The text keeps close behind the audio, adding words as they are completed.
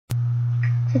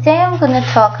Today I'm going to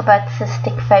talk about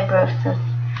cystic fibrosis.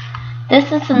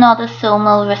 This is an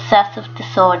autosomal recessive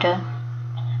disorder.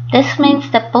 This means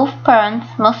that both parents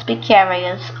must be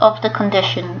carriers of the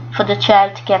condition for the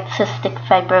child to get cystic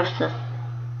fibrosis.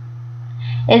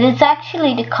 It is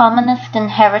actually the commonest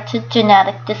inherited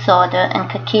genetic disorder in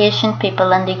Caucasian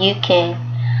people in the UK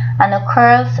and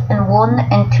occurs in 1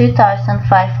 in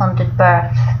 2,500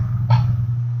 births.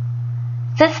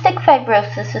 Cystic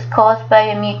fibrosis is caused by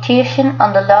a mutation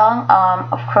on the long arm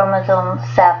of chromosome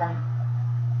 7.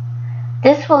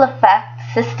 This will affect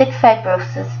cystic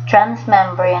fibrosis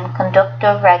transmembrane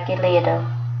conductor regulator,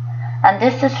 and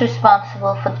this is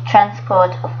responsible for the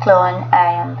transport of chlorine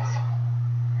ions.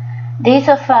 These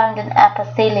are found in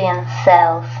epithelial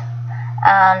cells,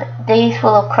 and these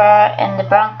will occur in the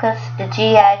bronchus, the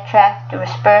GI tract, the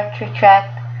respiratory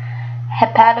tract,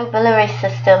 hepatobiliary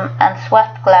system, and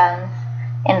sweat glands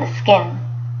in the skin.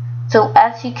 So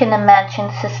as you can imagine,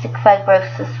 cystic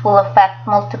fibrosis will affect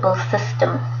multiple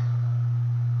systems.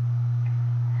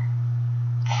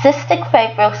 Cystic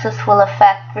fibrosis will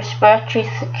affect respiratory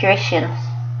secretions.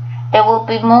 They will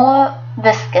be more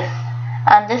viscous,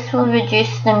 and this will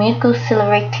reduce the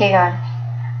mucociliary clearance,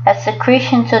 as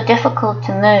secretions are difficult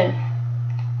to move.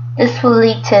 This will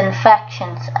lead to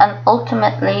infections and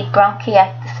ultimately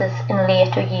bronchiectasis in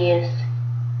later years.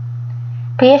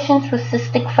 Patients with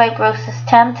cystic fibrosis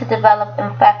tend to develop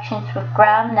infections with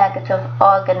gram-negative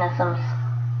organisms.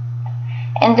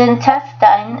 In the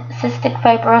intestine, cystic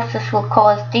fibrosis will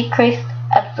cause decreased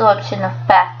absorption of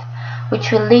fat,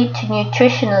 which will lead to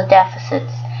nutritional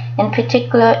deficits, in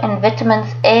particular in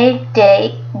vitamins A,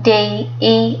 D,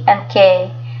 E, and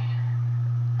K,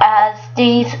 as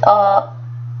these are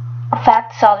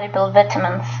fat-soluble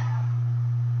vitamins.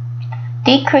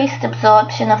 Decreased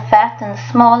absorption of fat in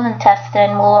the small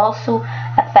intestine will also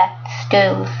affect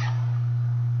stools.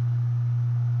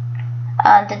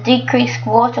 And the decreased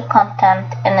water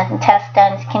content in the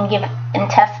intestines can give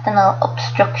intestinal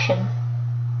obstruction.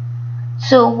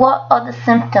 So what are the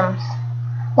symptoms?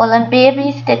 Well, in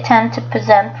babies they tend to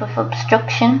present with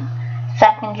obstruction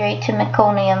secondary to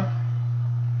meconium.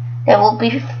 They will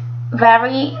be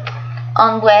very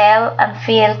unwell and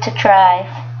fail to thrive.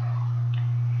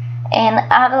 In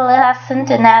adolescent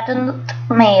and adult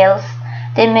males,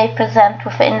 they may present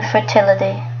with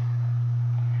infertility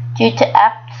due to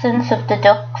absence of the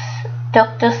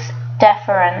ductus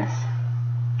deferens.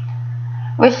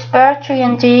 Respiratory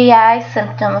and GI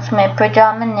symptoms may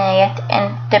predominate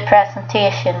in the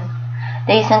presentation.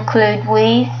 These include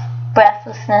wheeze,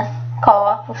 breathlessness,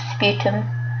 cough with sputum,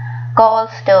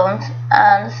 gallstones,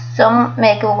 and some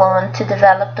may go on to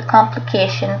develop the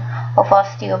complication of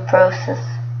osteoporosis.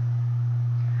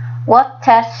 What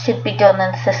tests should be done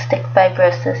in cystic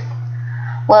fibrosis?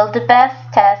 Well, the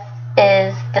best test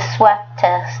is the sweat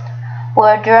test,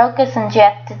 where a drug is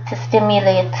injected to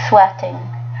stimulate sweating,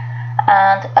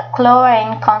 and a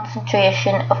chlorine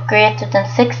concentration of greater than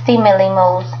 60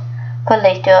 millimoles per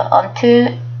litre on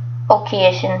 2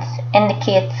 occasions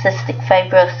indicates cystic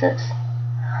fibrosis.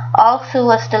 Also,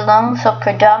 as the lungs are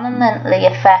predominantly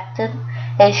affected,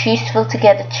 it is useful to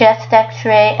get a chest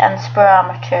x-ray and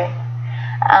spirometry,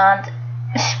 and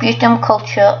sputum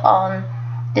culture on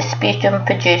the sputum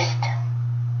produced.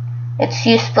 It's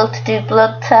useful to do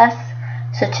blood tests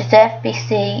such as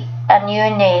FBC and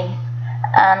urine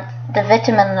and the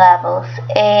vitamin levels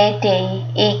A, D,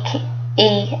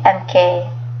 E, and K.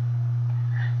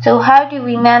 So how do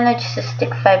we manage cystic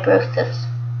fibrosis?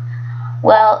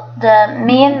 Well, the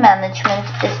main management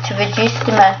is to reduce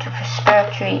the amount of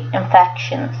respiratory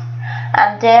infections,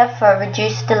 and therefore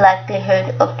reduce the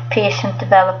likelihood of the patient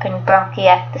developing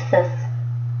bronchiectasis.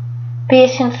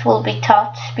 Patients will be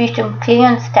taught sputum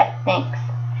clearance techniques,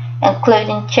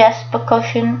 including chest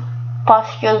percussion,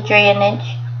 postural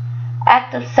drainage,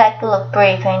 active cycle of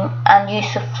breathing, and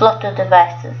use of flutter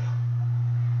devices.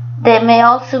 They may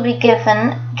also be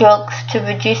given drugs to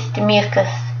reduce the mucus,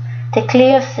 to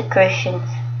clear secretions.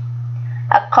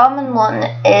 A common one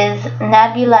is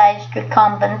nebulized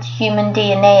recombinant human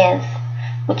DNase,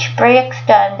 which breaks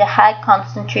down the high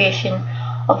concentration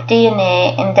of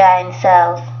DNA in dying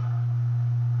cells.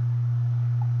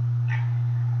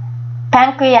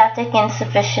 Pancreatic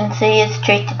insufficiency is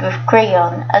treated with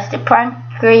creon, as the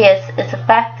pancreas is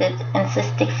affected in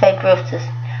cystic fibrosis,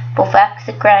 both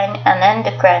exocrine and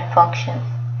endocrine functions.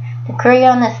 The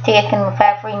creon is taken with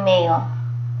every meal.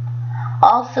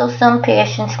 Also, some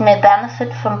patients may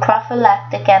benefit from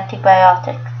prophylactic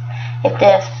antibiotics if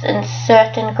they have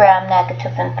certain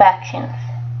gram-negative infections.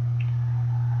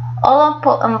 All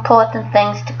important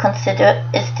things to consider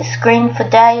is to screen for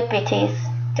diabetes,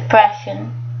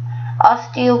 depression,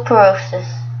 osteoporosis,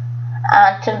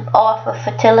 and to offer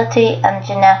fertility and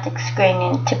genetic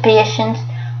screening to patients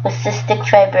with cystic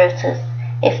fibrosis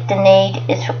if the need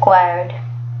is required.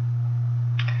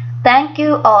 Thank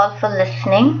you all for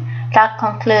listening. That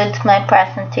concludes my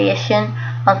presentation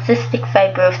on cystic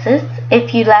fibrosis.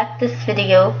 If you like this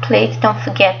video, please don't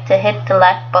forget to hit the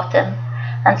like button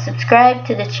and subscribe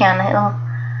to the channel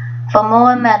for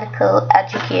more medical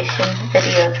education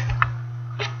videos.